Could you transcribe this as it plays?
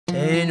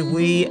And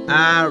we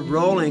are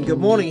rolling. Good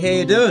morning, how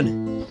you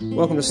doing?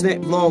 Welcome to Snap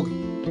Vlog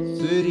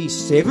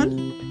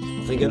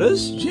 37, I think it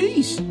is.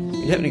 Jeez,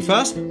 been happening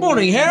fast.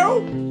 Morning,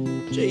 Harold.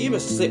 Gee, you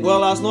must have slept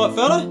well last night,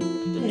 fella.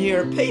 Didn't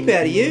hear a peep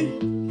out of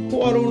you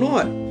quite all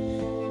night.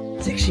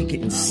 It's actually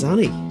getting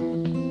sunny.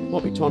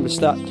 Might be time to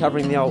start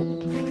covering the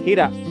old head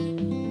up.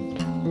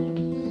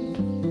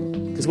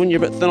 Because when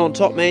you're a bit thin on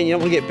top, man, you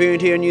don't want to get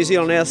burned here in New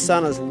Zealand. Our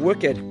sun is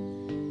wicked.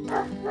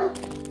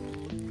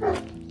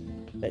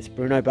 That's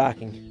Bruno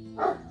barking.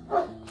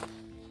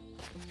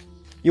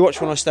 You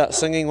watch when I start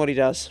singing what he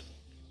does.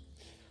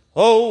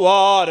 Oh,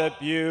 what a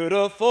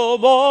beautiful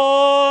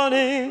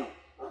morning.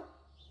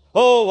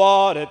 Oh,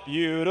 what a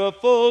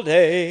beautiful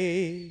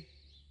day.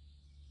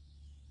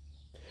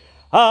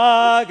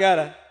 I got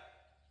a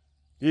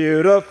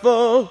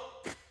beautiful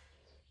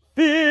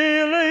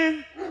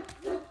feeling.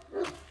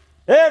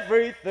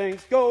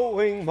 Everything's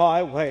going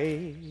my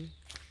way.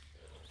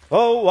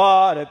 Oh,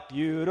 what a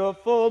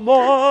beautiful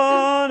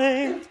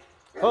morning.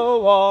 Oh,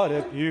 what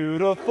a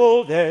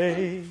beautiful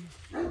day.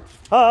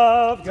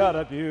 I've got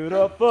a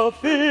beautiful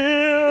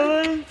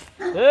feeling.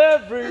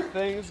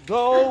 Everything's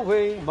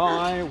going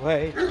my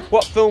way.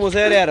 What film was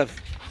that out of?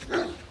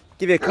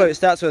 Give you a clue. It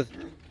starts with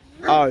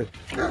O.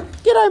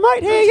 G'day,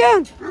 mate. How you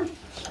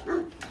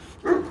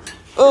going?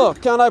 Oh,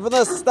 can't open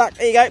this. It's stuck.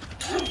 There you go.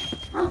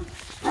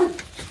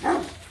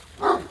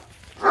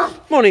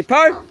 Morning,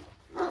 Poe.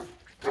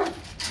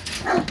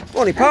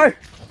 Morning, Poe.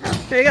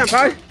 How you going,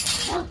 Poe?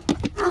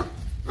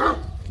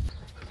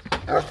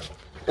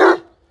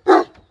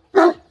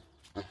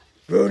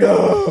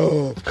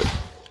 Bruno!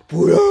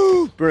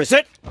 Bruno! Bruno,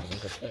 sit!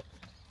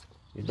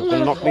 You're not going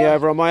to knock me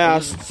over on my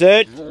ass.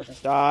 Sit!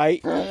 Stay!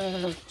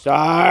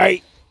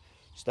 Stay!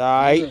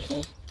 Stay!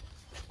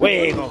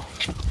 Wiggle!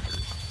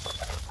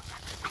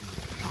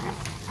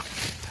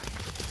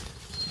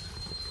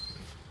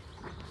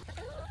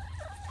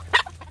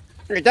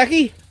 Hey,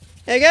 ducky!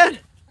 How you going?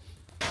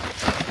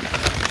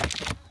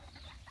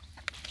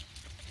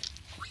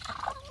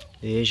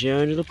 There's your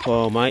under the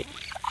pile, mate.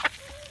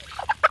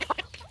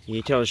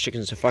 You tell the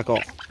chickens to fuck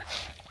off.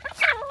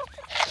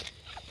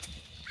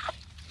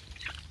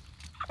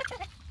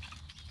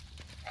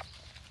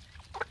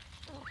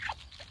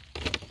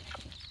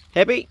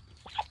 Happy?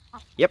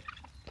 Yep.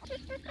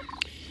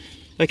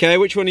 Okay,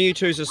 which one of you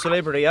two is a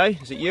celebrity, eh?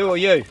 Is it you or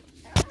you?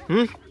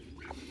 Hmm?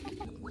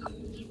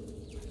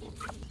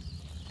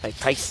 Hey,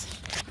 Pace.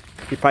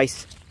 You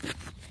Pace.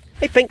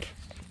 Hey, Pink.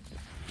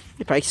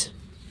 Hey, Pace.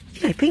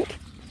 Hey, Pink.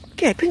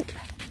 Okay, Pink.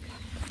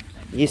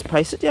 Yes,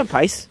 Pace. Sit down,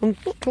 Pace. I'm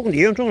not talking to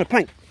you, I'm talking to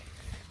Pink.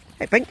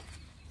 Hey, Pink.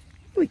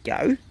 Here we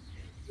go.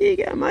 Here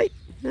you go, mate.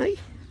 Hey.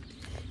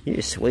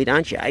 You're sweet,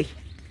 aren't you, eh?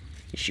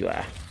 Yes, you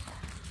are.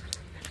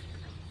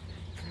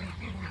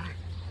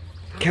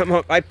 Come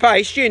on, hey,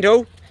 Pace.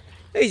 Gentle.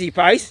 Easy,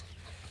 Pace.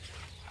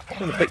 I'm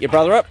going to pick your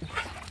brother up.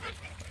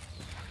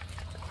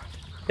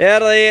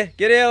 Out of there.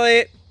 Get out of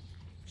there.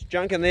 There's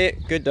junk in there.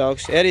 Good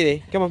dogs. Out of there.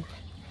 Come on.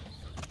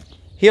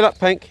 Heel up,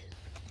 Pink.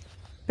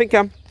 Pink,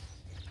 come.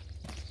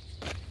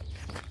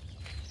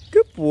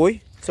 Good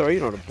boy. Sorry,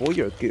 you're not a boy,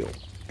 you're a girl.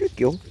 Good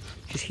girl.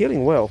 She's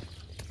healing well.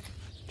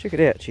 Check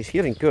it out. She's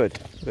healing good.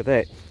 Look at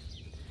that.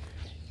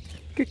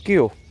 Good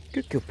girl.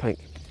 Good girl, Pink.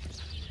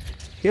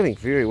 Healing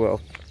very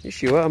well.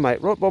 Yes, you are,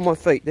 mate. Right by my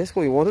feet. That's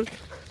what you wanted.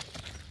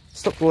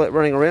 Stop all that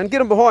running around. Get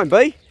him behind,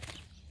 B.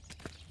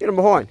 Get him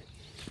behind.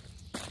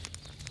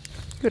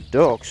 Good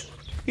dogs.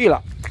 Heel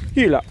up.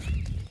 Heel up.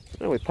 I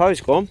don't know where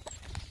Poe's gone.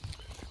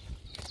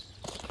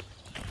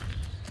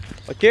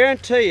 I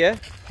guarantee you,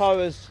 Poe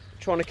is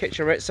trying to catch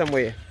a rat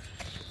somewhere.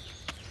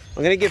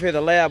 I'm going to give her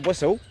the loud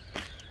whistle.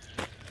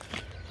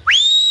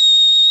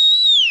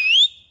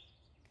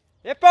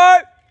 Hippo!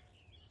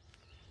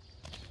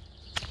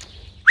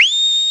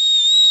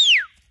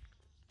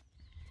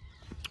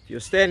 If you're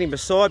standing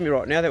beside me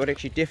right now, that would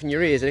actually deafen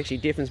your ears. It actually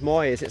deafens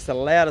my ears. It's the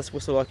loudest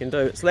whistle I can do.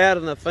 It's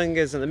louder than the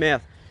fingers and the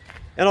mouth.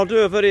 And I'll do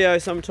a video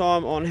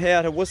sometime on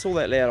how to whistle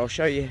that loud. I'll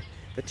show you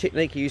the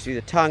technique you use with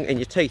your tongue and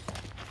your teeth.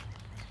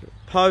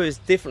 Poe is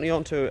definitely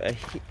onto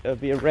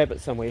be a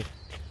rabbit somewhere.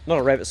 Not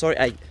a rabbit, sorry,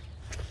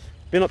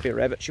 better not be a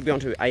rabbit, she'll be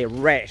onto a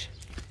rat.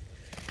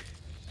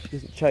 She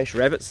doesn't chase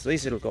rabbits,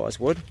 these little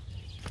guys would.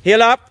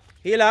 Heel up,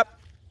 heel up.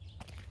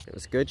 That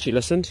was good, she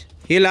listened.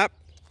 Heel up,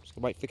 just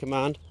wait for the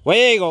command.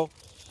 Wiggle.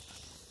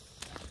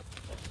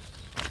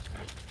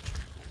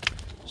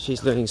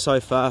 She's learning so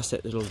fast,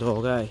 that little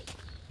dog, eh?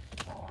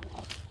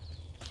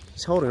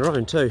 She's holding her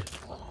own too.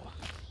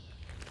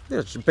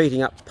 She's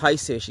beating up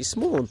Pace there, she's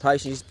smaller than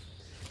Pace.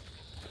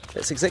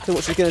 That's exactly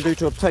what she's going to do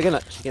to a pig, isn't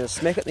it? She's going to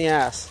smack it in the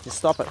ass to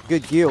stop it.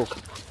 Good girl.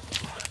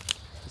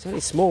 She's only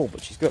small,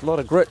 but she's got a lot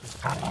of grit.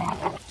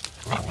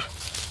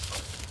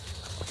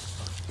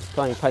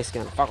 Playing Pace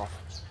going, fuck off.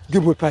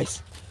 Good boy,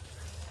 Pace.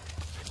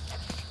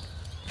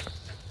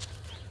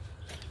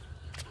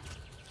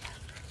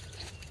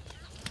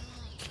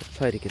 They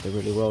play together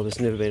really well. There's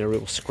never been a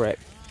real scrap.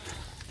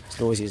 As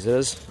noisy as it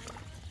is.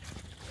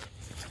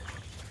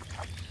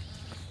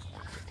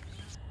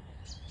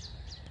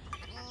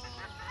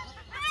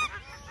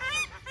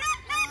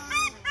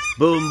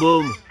 Boom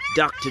boom,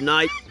 duck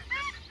tonight.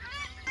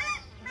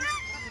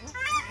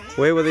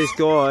 Where were these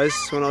guys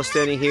when I was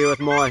standing here with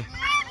my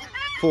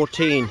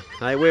 14?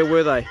 Hey, where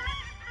were they?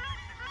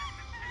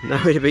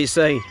 Nowhere to be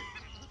seen.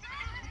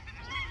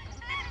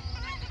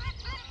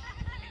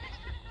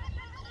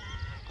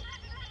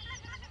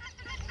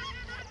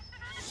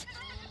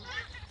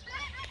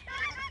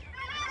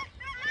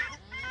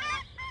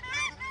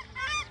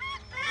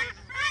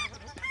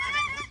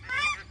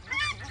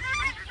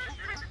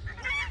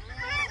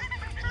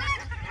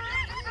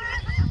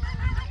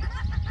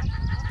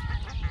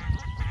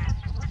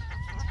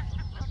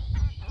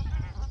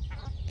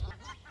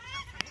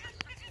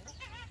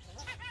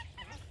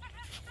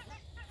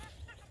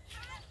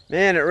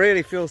 Man, it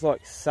really feels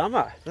like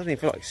summer. It doesn't even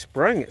feel like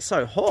spring. It's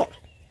so hot.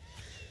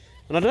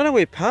 And I don't know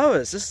where Po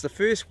is. This is the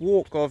first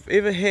walk I've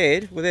ever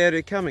had without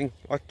her coming.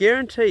 I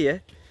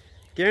guarantee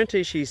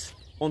she's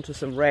onto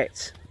some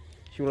rats.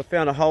 She would have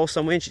found a hole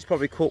somewhere and she's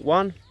probably caught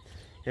one.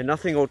 And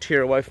nothing will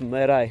tear away from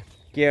that, eh?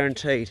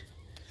 Guaranteed.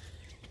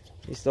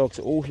 These dogs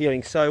are all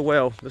healing so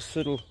well. This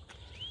little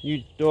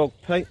new dog,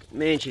 Pink,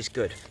 man, she's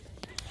good.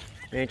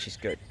 Man, she's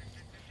good.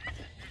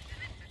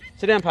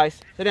 Sit down, Pace.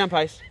 Sit down,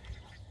 Pace.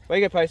 Where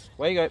you go, Pace?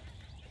 Where you go?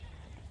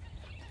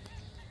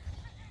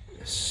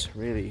 This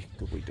really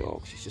good wee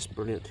dog. She's just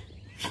brilliant.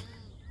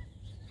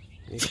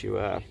 Yes, you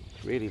are.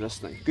 Really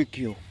listening. Good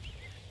girl.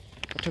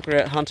 I took her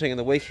out hunting in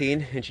the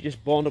weekend and she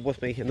just bonded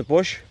with me in the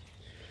bush.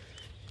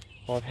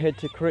 I've had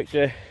to correct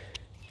her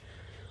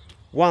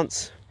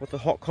once with the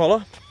hot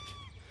collar.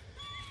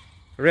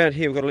 Around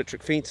here we've got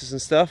electric fences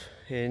and stuff,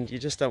 and you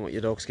just don't want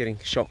your dogs getting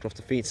shocked off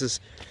the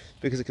fences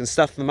because it can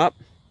stuff them up.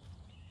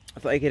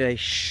 If they get a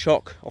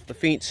shock off the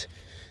fence,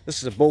 this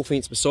is a bull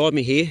fence beside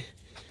me here.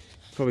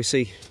 Probably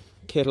see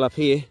cattle up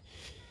here.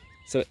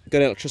 So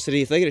got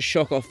electricity. If they get a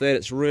shock off that,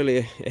 it's really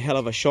a hell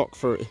of a shock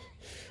for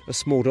a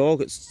small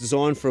dog. It's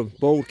designed for a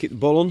bull to keep the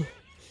bull on.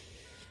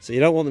 So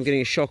you don't want them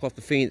getting a shock off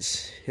the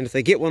fence. And if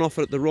they get one off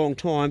it at the wrong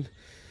time,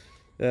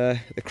 the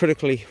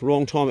critically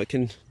wrong time, it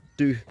can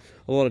do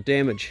a lot of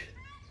damage.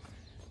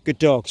 Good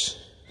dogs,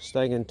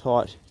 staying in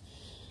tight.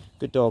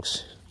 Good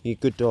dogs. You're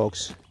good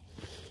dogs.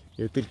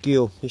 You're a good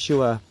girl. Yes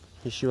you are.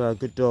 Yes you are.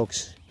 Good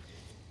dogs.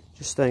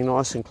 Just staying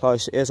nice and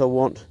close as I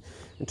want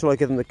until I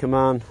give them the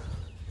command,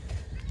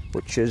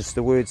 which is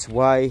the words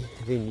way,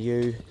 then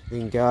you,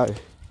 then go.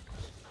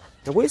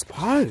 Now where's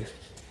Po?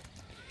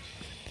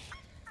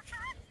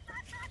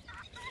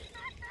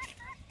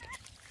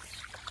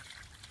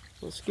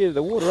 Not scared of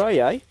the water, are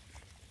you?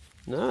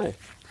 No.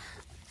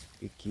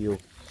 Good girl.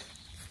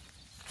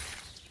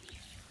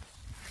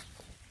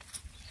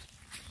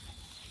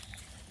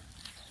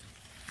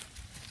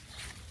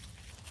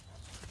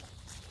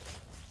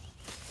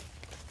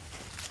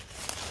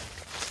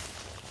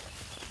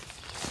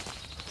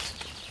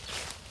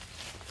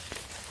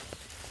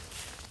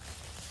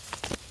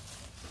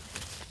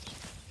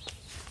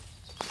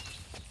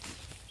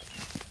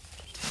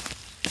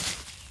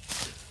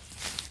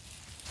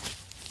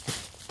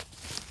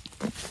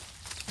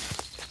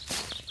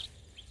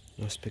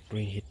 Nice big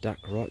green-head duck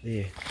right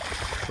there.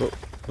 Oh,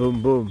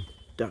 boom boom,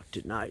 ducked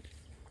at night.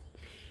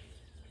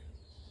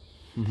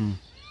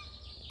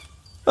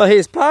 Oh,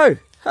 here's Po.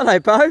 Hello,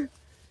 Po.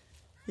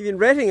 You've been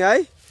ratting,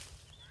 eh?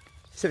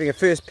 She's having her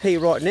first pee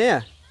right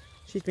now.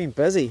 She's been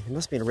busy. It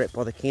must have been a rat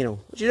by the kennel.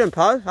 What you doing,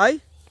 Po,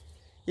 hey?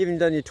 You haven't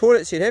done your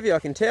toilet set, have you? I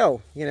can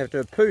tell. You're going to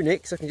have to do a poo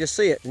next. I can just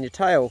see it in your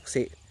tail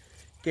set.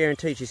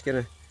 Guaranteed she's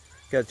going to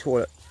go to the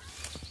toilet.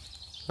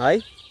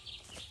 Hey?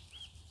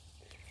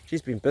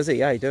 She's been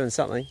busy, eh? Doing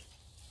something.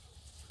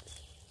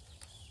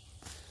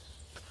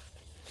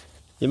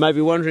 You may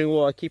be wondering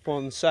why I keep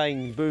on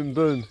saying boom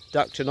boom,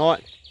 duck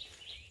tonight.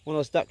 When I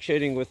was duck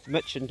shooting with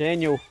Mitch and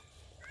Daniel,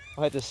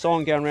 I had this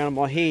song going around in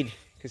my head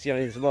because, you know,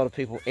 there's a lot of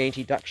people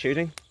anti-duck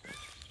shooting.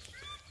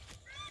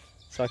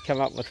 So I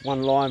come up with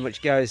one line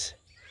which goes,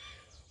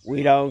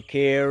 "We don't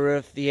care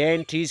if the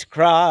antis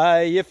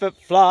cry, if it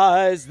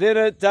flies, then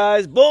it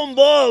dies. Boom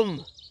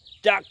boom,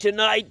 duck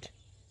tonight."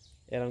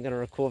 And I'm going to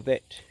record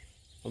that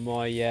on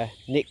my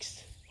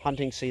next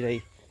hunting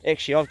CD.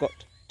 Actually, I've got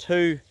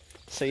 2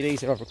 CDs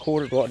that I've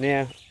recorded right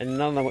now, and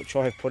none of them which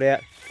I have put out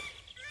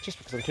just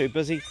because I'm too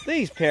busy.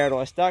 These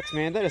paradise ducks,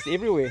 man, they're just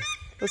everywhere.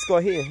 This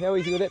guy here, how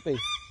easy would that be?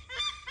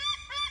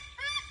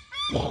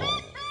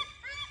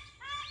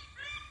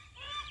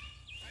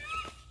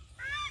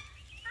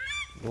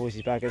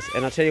 Noisy buggers.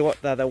 And I tell you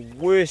what, they're the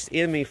worst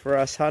enemy for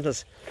us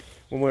hunters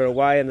when we're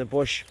away in the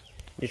bush.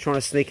 You're trying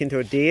to sneak into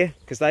a deer,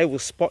 because they will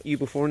spot you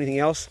before anything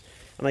else,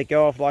 and they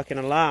go off like an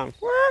alarm.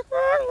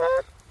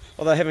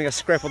 Or they're having a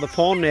scrap of the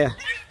pond now.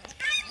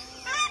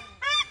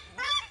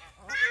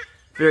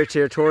 Very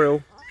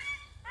territorial.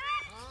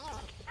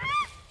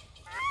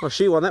 Well,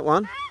 she won that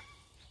one.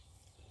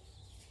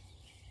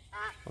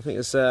 I think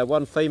there's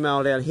one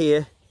female down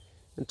here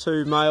and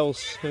 2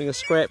 males having a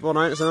scrap. Oh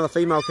no, there's another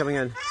female coming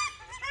in.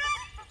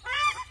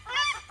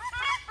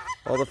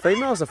 Oh, the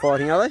females are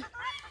fighting, are they?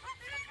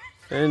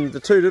 And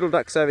the 2 little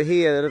ducks over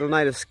here, the little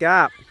native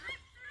scarp.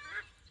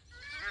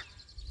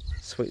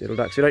 Sweet little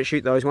ducks. We don't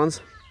shoot those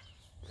ones.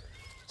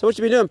 So what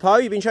you been doing, Poe?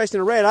 You been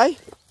chasing a rat, eh?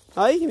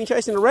 Hey, you been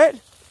chasing a rat?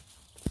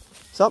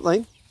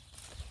 Something.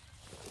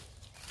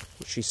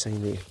 What's she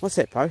seen there? What's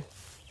that, Poe?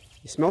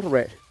 You smelt a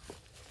rat.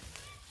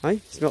 Hey,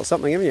 you smelt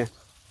something, haven't you?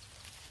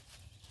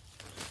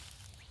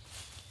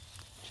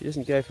 She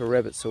doesn't go for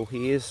rabbits or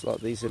hares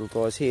like these little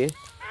guys here.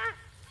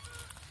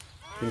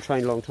 Been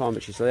trained a long time,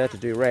 but she's allowed to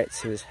do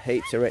rats. There's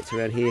heaps of rats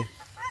around here.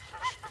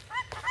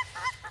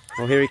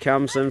 Oh, here he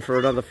comes in for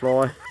another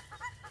fly.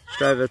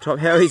 Straight over the top.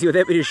 How easy would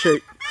that be to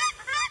shoot?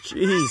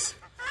 Jeez.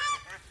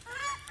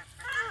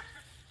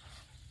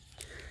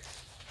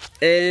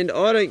 And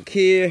I don't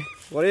care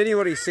what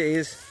anybody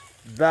says,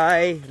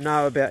 they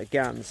know about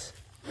guns.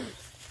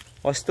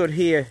 I stood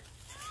here,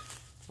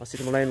 I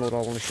said to my landlord I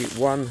want to shoot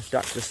one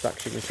duck this duck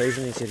shooting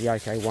season. He said, yeah,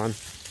 okay, one.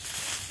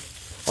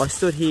 I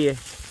stood here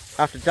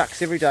after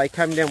ducks every day,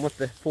 came down with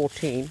the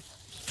 410,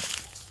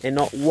 and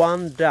not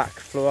one duck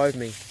flew over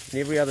me. And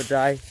every other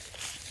day,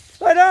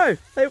 they know,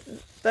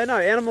 they know.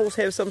 Animals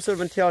have some sort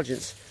of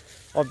intelligence.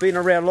 I've been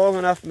around long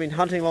enough, been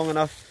hunting long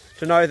enough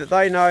to know that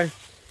they know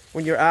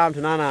when you're armed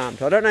and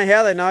unarmed. I don't know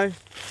how they know.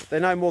 They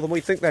know more than we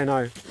think they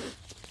know.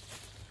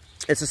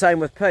 It's the same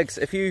with pigs.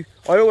 I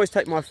always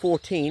take my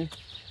 410.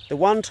 The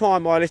one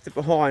time I left it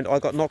behind, I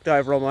got knocked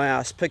over on my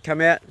ass. Pig come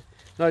out,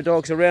 no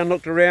dogs around,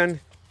 looked around.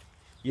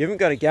 You haven't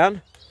got a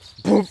gun?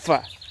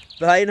 Boomfa.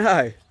 They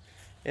know.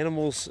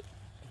 Animals,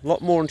 a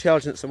lot more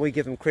intelligence than we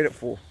give them credit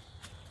for.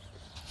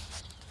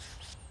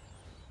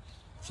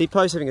 See,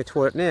 Poe's having a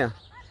toilet now.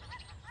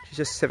 She's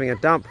just having a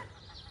dump.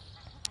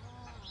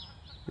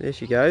 There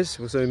she goes.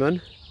 We'll zoom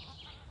in.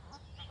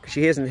 Because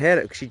she hasn't had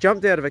it. She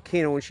jumped out of a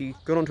kennel and she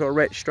got onto a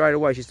rat straight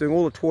away. She's doing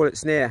all the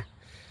toilets now.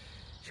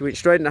 She went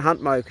straight into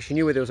hunt mode because she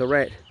knew where there was a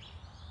rat.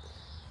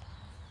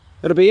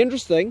 It'll be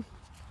interesting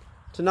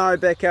to know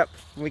back up,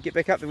 when we get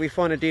back up, that we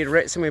find a dead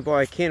rat somewhere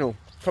by a kennel.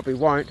 Probably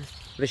won't,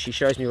 unless she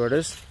shows me where it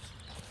is.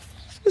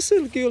 This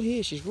little girl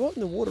here, she's right in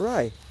the water,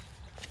 eh?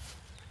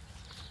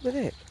 Look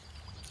at that.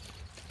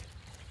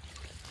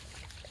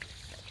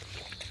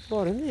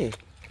 Right in there.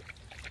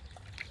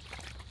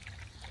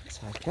 That's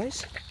hard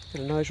case.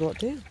 Got a nose right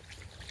down.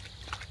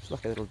 It's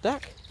like a little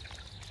duck.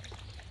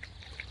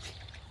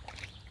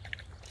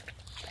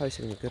 Poe's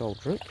having a good old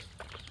drink.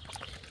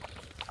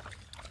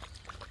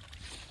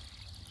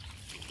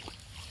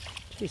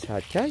 She's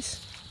hard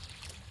case.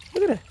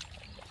 Look at her.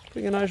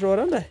 Putting her nose right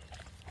under.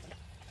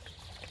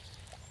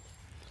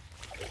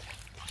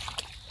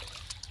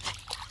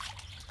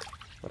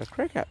 What a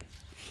crack up.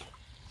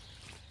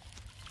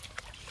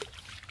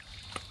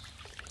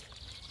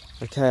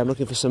 Okay, I'm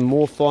looking for some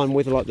more fine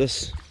weather like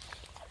this.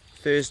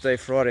 Thursday,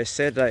 Friday,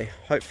 Saturday.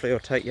 Hopefully I'll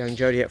take young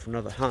Jodie out for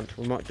another hunt.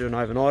 We might do an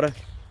overnighter.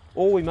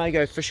 Or we may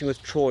go fishing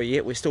with Troy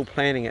yet. We're still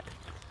planning it.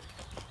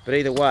 But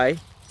either way,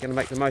 going to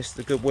make the most of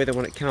the good weather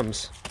when it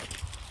comes.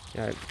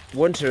 You know,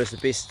 winter is the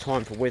best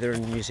time for weather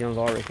in New Zealand,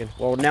 I reckon.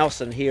 Well,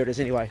 Nelson, here it is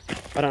anyway.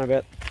 I don't know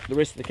about the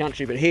rest of the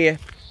country, but here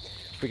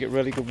we get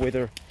really good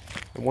weather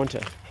in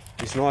winter.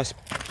 These nice,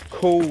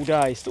 cool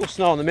days. Still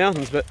snow on the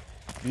mountains, but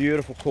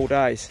beautiful, cool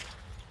days.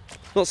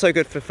 Not so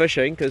good for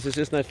fishing because there's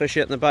just no fish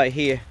out in the bay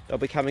here. They'll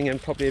be coming in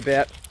probably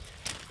about,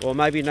 or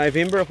maybe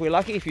November if we're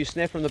lucky, if you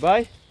snap from the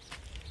bay.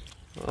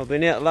 I've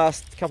been out the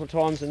last couple of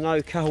times and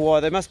no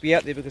kahawai. They must be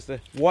out there because the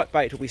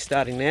whitebait will be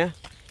starting now.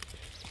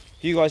 If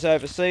you guys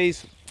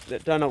overseas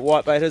that don't know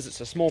what whitebait is,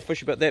 it's a small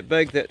fish about that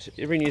big that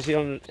every New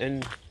Zealand,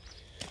 and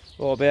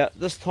well, about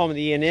this time of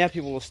the year now,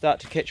 people will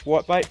start to catch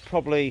whitebait.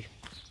 Probably,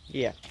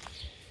 yeah,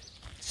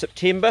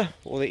 September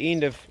or the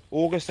end of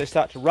August they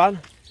start to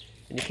run,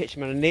 and you catch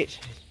them in a net.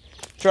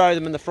 Throw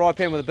them in the fry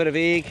pan with a bit of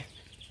egg.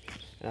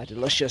 They're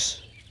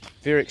delicious.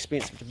 Very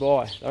expensive to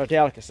buy. They're a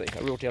delicacy,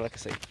 a real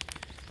delicacy.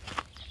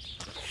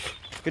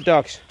 Good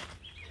dogs.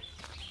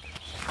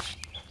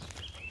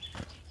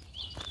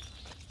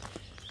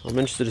 I'm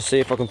interested to see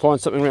if I can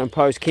find something around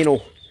Poe's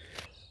kennel.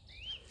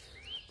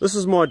 This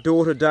is my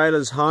daughter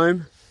Dayla's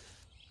home,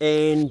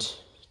 and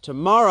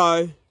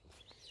tomorrow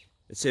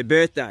it's her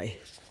birthday.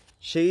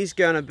 She's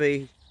going to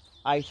be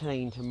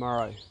 18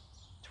 tomorrow.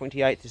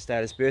 28th is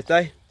Dayla's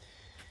birthday.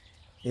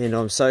 And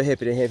I'm so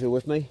happy to have her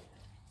with me.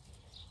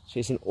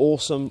 She's an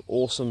awesome,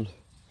 awesome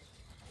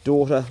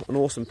daughter, an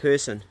awesome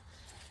person.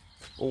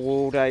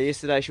 All day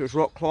yesterday she was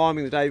rock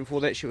climbing, the day before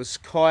that she was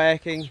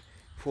kayaking,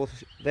 before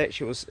that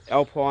she was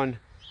alpine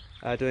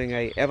doing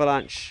a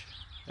avalanche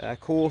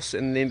course,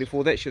 and then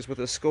before that she was with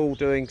the school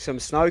doing some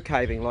snow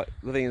caving, like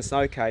living in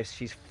snow caves.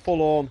 She's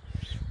full on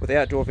with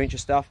outdoor adventure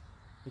stuff,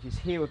 and she's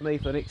here with me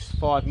for the next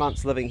 5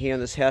 months living here in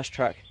this house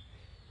truck.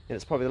 And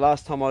it's probably the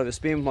last time I'll ever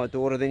spend with my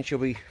daughter, then she'll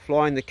be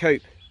flying the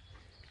coop.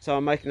 So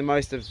I'm making the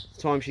most of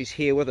the time she's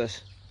here with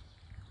us.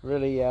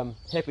 Really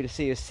happy to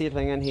see her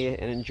settling in here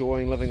and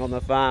enjoying living on the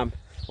farm.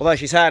 Although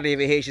she's hardly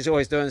ever here, she's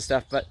always doing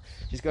stuff, but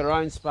she's got her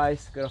own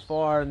space, got a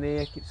fire in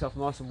there, keeps herself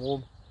nice and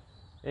warm.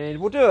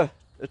 And we'll do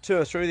a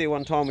tour through there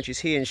one time when she's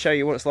here and show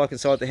you what it's like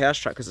inside the house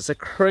truck, because it's a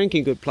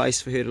cranking good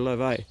place for her to live,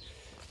 eh?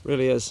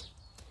 Really is.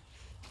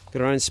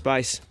 Got her own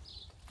space.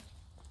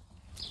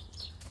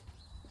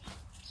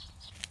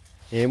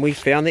 And we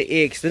found the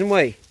eggs, didn't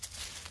we?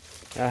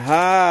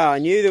 Aha, I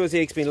knew there was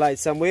eggs being laid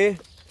somewhere.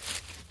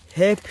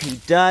 Happy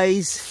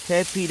days,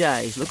 happy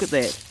days. Look at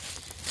that.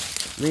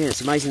 Man,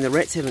 it's amazing the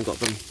rats haven't got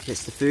them.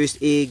 That's the first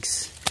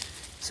eggs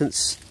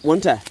since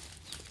winter.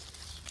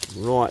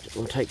 Right,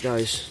 we'll take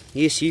those.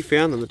 Yes, you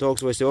found them. The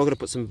dogs always do. I've got to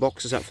put some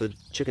boxes up for the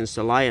chickens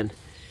to lay in.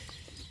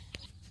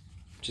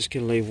 Just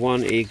going to leave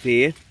one egg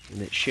there in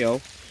that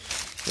shell.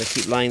 They'll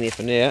keep laying there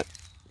for now.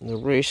 And the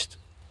rest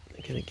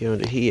are going to go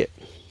into here.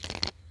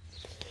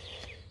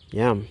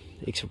 Yum,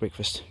 eggs for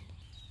breakfast.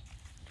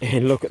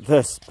 And look at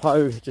this.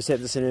 Poe just had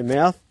this in her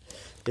mouth.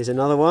 There's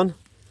another one.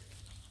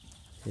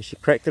 Has she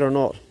cracked it or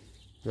not?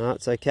 No,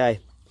 it's okay.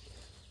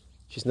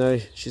 She's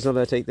not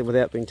allowed to eat them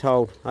without being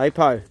told. Hey,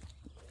 Poe.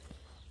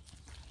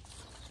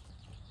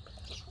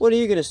 When are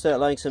you going to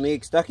start laying some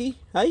eggs, Ducky?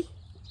 Hey?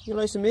 You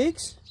lay some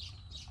eggs?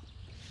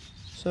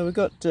 So we've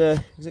got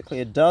exactly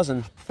a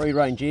dozen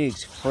free-range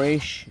eggs.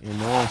 Fresh and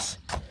nice.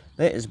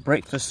 That is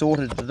breakfast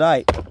sorted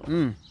today.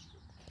 You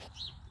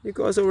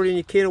guys are already in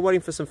your kennel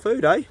waiting for some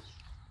food, eh?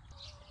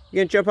 You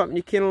going to jump up in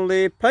your kennel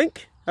there,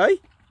 Pink? Hey?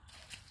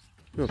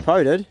 Well,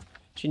 Poe did.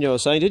 She knew what I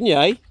was saying, didn't you,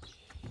 eh? You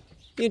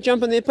going to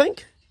jump in there,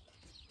 Pink?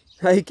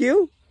 Hey,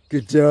 Gil?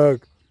 Good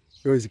dog.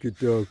 Always a good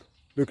dog.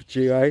 Look at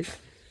you, eh?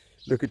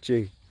 Look at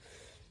you.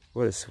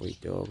 What a sweet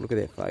dog. Look at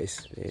that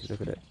face. Yeah, look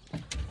at it.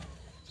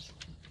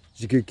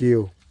 He's a good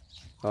Gil.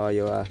 Oh,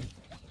 you are.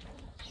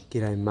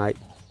 G'day, mate.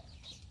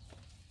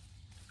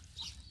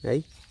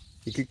 Hey?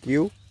 You good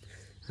Gil?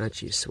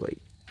 Aren't you sweet?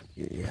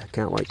 Yeah, I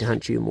can't wait to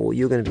hunt you more.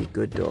 You're going to be a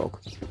good dog.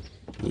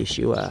 Yes,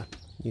 you are.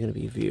 You're going to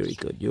be very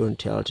good. You're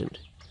intelligent.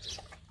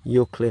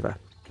 You're clever.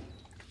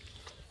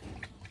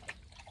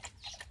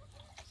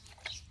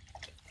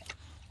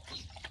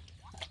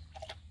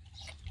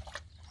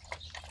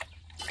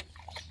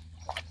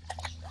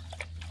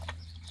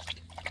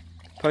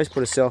 Poe's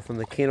put herself in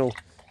the kennel.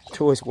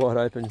 Toy's wide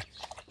open.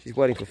 She's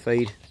waiting for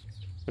feed.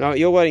 You know what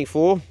you're waiting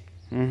for?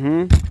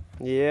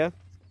 Yeah,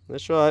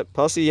 that's right.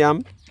 Posse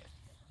yum.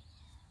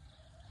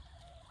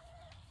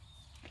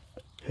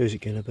 Who's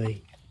it going to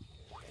be?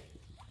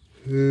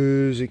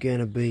 Who's it going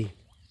to be?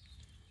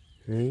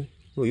 Hey?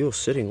 Well, you're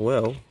sitting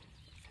well.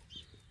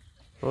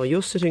 Oh,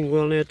 you're sitting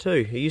well now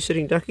too. Are you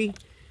sitting, Ducky?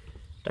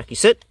 Ducky,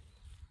 sit.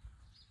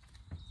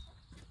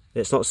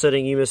 That's not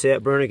sitting. You miss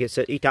out. Bruno gets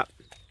it. Eat up.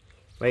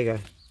 There you go.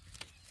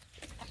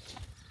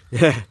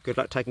 Yeah, good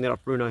luck taking that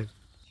off Bruno.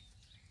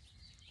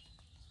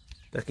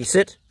 Ducky,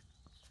 sit.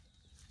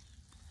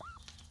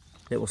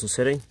 That wasn't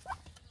sitting.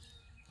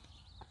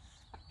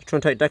 You're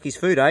trying to take Ducky's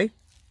food, eh?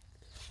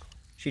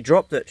 She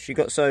dropped it. She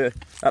got so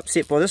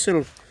upset by this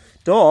little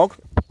dog,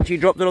 she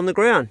dropped it on the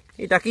ground.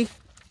 Here, Ducky.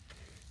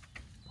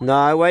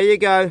 No, where you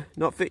go.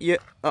 Not fit you.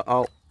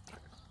 Uh-oh.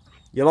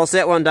 You lost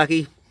that one,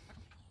 Ducky.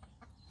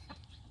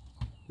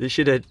 Yes,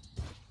 you did.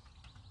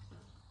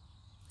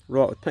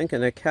 Right, with Pink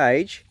in her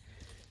cage,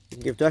 you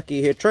can give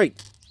Ducky her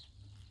treat.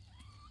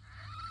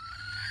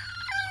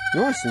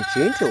 Nice and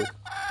gentle.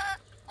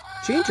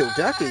 Gentle,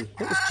 Ducky.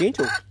 That was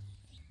gentle.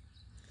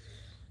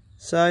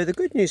 So the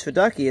good news for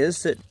Ducky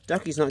is that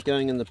Ducky's not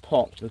going in the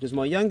pot, because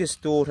my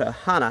youngest daughter,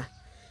 Hannah,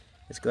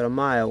 has got a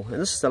male. And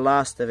this is the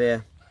last of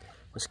our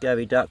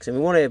Muscovy ducks. And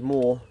we want to have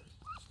more.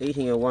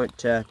 Eating her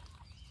won't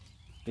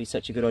be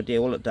such a good idea,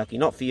 will it, Ducky?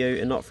 Not for you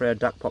and not for our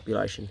duck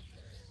population.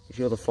 Because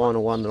you're the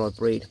final one that I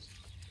breed.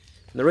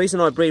 And the reason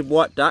I breed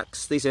white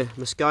ducks, these are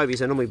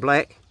Muscovies, are normally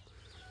black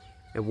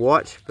and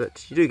white,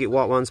 but you do get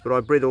white ones, but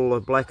I breed all the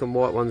black and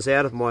white ones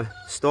out of my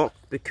stock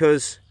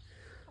because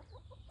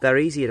they're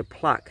easier to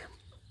pluck.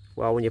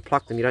 Well, when you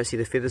pluck them, you don't see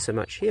the feathers so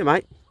much. Here,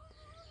 mate.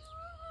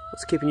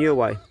 What's keeping you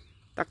away?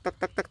 Duck, duck,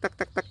 duck, duck, duck,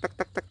 duck, duck, duck,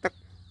 duck, duck, duck.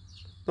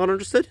 Not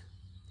interested?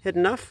 Had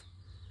enough?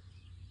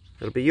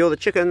 It'll be you or the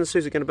chickens.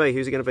 Who's it going to be?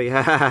 Who's it going to be?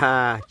 Ha ha ha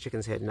ha.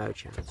 Chickens had no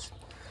chance.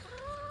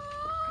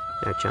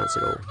 No chance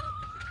at all.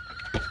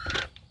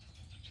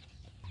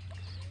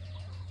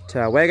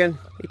 Tail wagon.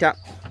 Eat up.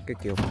 Good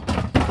kill.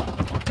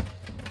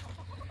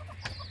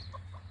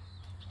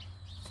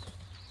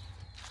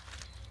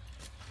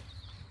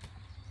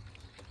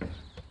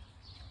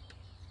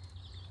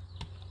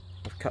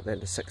 I've cut that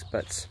into 6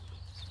 bits.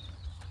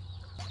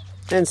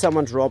 And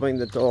someone's robbing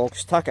the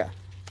dog's tucker.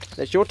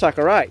 That's your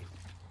tucker, eh?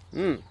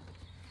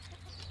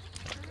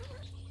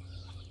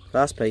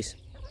 Last piece.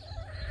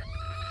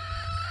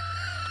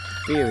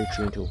 Very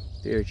gentle,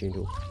 very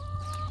gentle.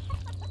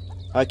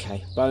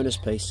 Okay, bonus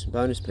piece,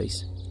 bonus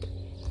piece.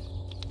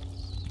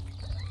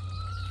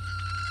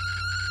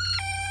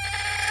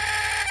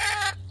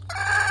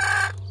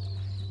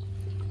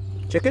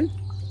 Chicken?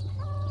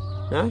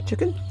 No,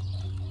 chicken?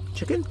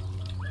 Chicken?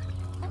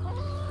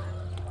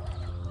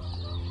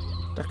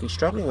 Ducky's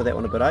struggling with that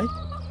one a bit, eh?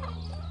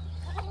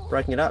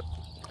 Breaking it up.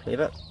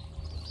 Clever.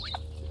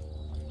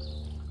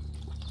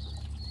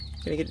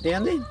 Gonna get it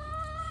down there?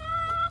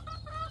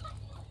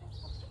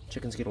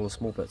 Chickens get all the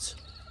small bits.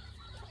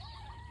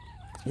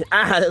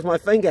 Ah, that was my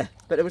finger.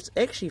 But it was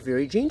actually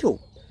very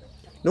gentle.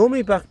 Normally,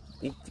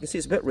 you can see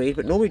it's a bit red,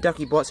 but normally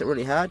Ducky bites it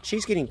really hard.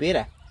 She's getting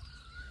better.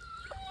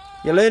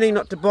 You're learning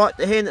not to bite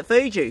the hand that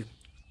feeds you.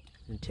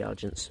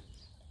 Intelligence.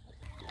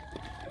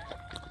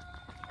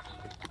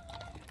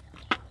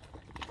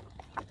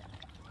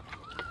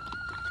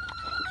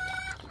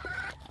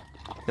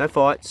 No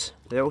fights.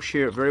 They all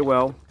share it very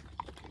well.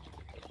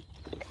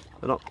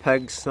 They're not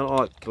pigs. They're not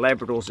like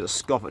Labradors that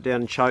scoff it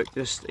down and choke.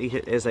 Just eat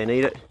it as they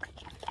need it.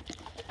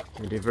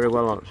 They do very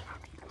well on it.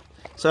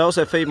 So I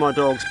also feed my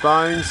dogs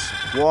bones,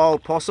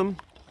 wild possum,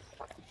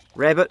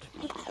 rabbit,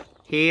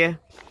 hare,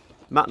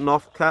 mutton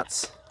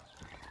offcuts.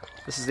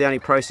 This is the only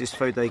processed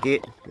food they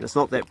get. And it's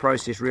not that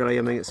processed really.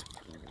 I mean, it's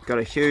got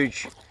a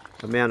huge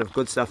amount of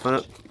good stuff in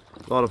it.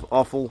 A lot of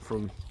offal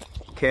from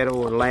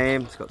cattle and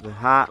lamb. It's got the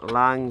heart,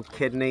 lung,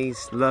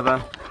 kidneys,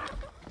 liver,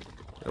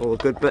 all the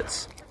good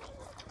bits,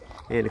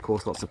 and of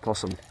course lots of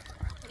possum.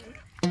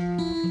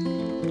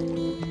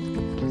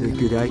 This is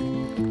good, eh?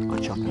 I'll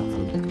chop it up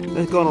for them.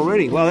 They've gone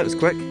already. Wow, that was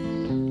quick.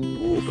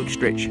 Oh, big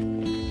stretch.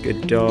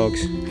 Good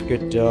dogs,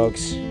 good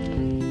dogs.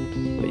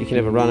 But you can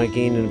have a run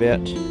again in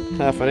about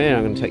half an hour.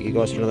 I'm going to take you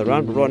guys for another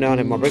run, but right now I'm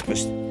having my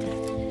breakfast.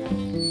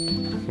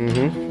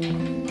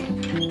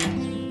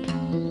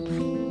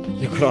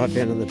 Look what I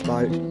found on the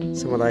boat.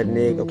 Someone laid an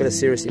egg. I'm going to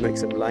seriously make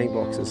some laying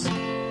boxes.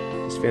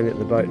 Just found it in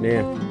the boat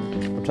now.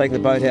 I'm taking the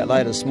boat out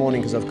later this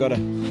morning because I've got to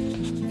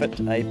fit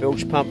a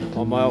bilge pump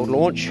on my old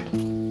launch so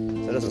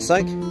it doesn't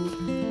sink.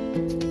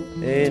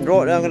 And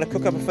right now I'm going to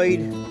cook up a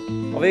feed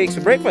of eggs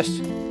for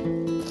breakfast.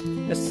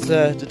 That's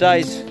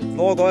today's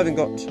vlog. I haven't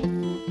got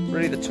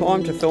really the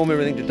time to film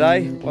everything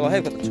today. Well, I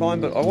have got the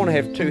time, but I want to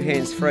have 2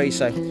 hands free,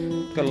 so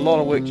I've got a lot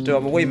of work to do.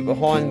 I'm a wee bit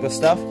behind with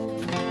stuff.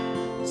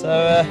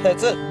 So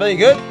that's it. Be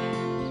good.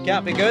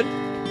 Can't be good.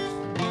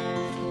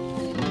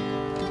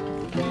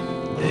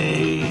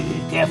 Be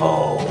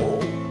careful.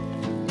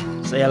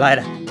 See you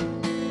later.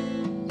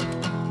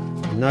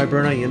 No,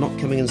 Bruno, you're not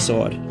coming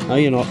inside. No,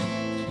 you're not.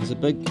 There's a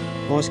big,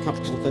 nice,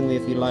 comfortable thing there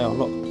for you to lay on.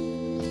 Look.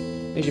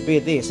 There's your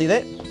bed there. See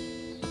that?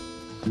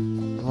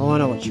 Oh, I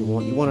know what you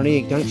want. You want an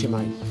egg, don't you,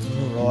 mate?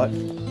 Alright.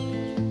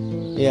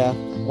 Yeah,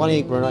 1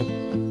 egg, Bruno.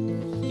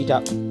 Eat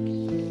up. He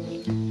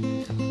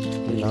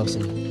loves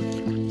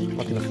them.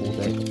 I can afford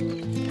that.